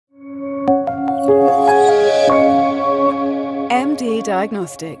MD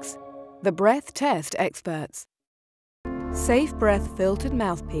Diagnostics, the breath test experts. SafeBreath filtered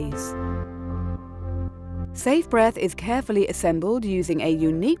mouthpiece. SafeBreath is carefully assembled using a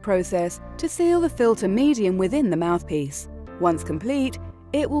unique process to seal the filter medium within the mouthpiece. Once complete,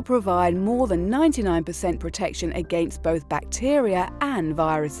 it will provide more than 99% protection against both bacteria and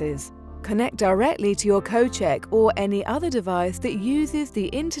viruses. Connect directly to your CoCheck or any other device that uses the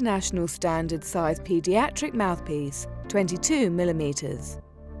international standard size pediatric mouthpiece, 22 mm.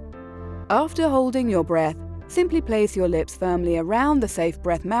 After holding your breath, simply place your lips firmly around the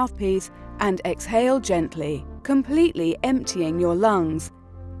SafeBreath mouthpiece and exhale gently, completely emptying your lungs.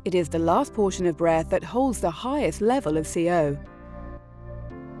 It is the last portion of breath that holds the highest level of CO.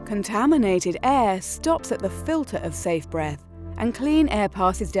 Contaminated air stops at the filter of SafeBreath, and clean air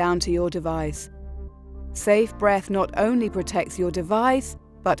passes down to your device. SafeBreath not only protects your device,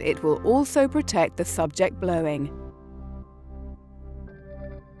 but it will also protect the subject blowing.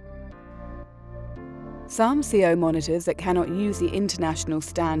 Some CO monitors that cannot use the international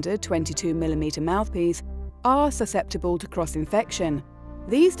standard 22 mm mouthpiece are susceptible to cross-infection.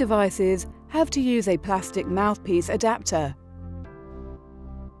 These devices have to use a plastic mouthpiece adapter.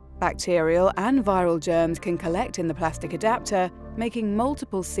 Bacterial and viral germs can collect in the plastic adapter, making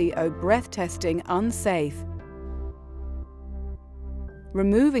multiple CO breath testing unsafe.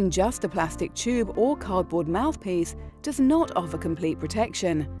 Removing just the plastic tube or cardboard mouthpiece does not offer complete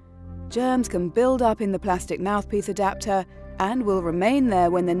protection. Germs can build up in the plastic mouthpiece adapter and will remain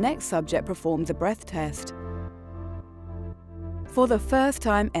there when the next subject performs a breath test. For the first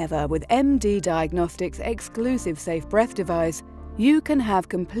time ever with MD Diagnostics' exclusive SafeBreath device, you can have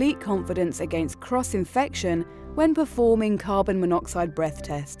complete confidence against cross-infection when performing carbon monoxide breath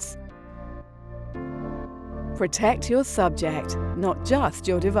tests. Protect your subject, not just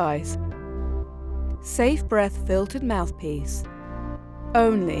your device. SafeBreath filtered mouthpiece.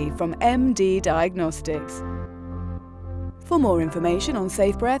 Only from MD Diagnostics. For more information on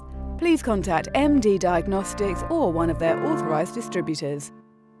SafeBreath, please contact MD Diagnostics or one of their authorized distributors.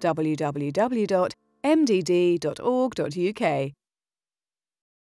 www.mdd.org.uk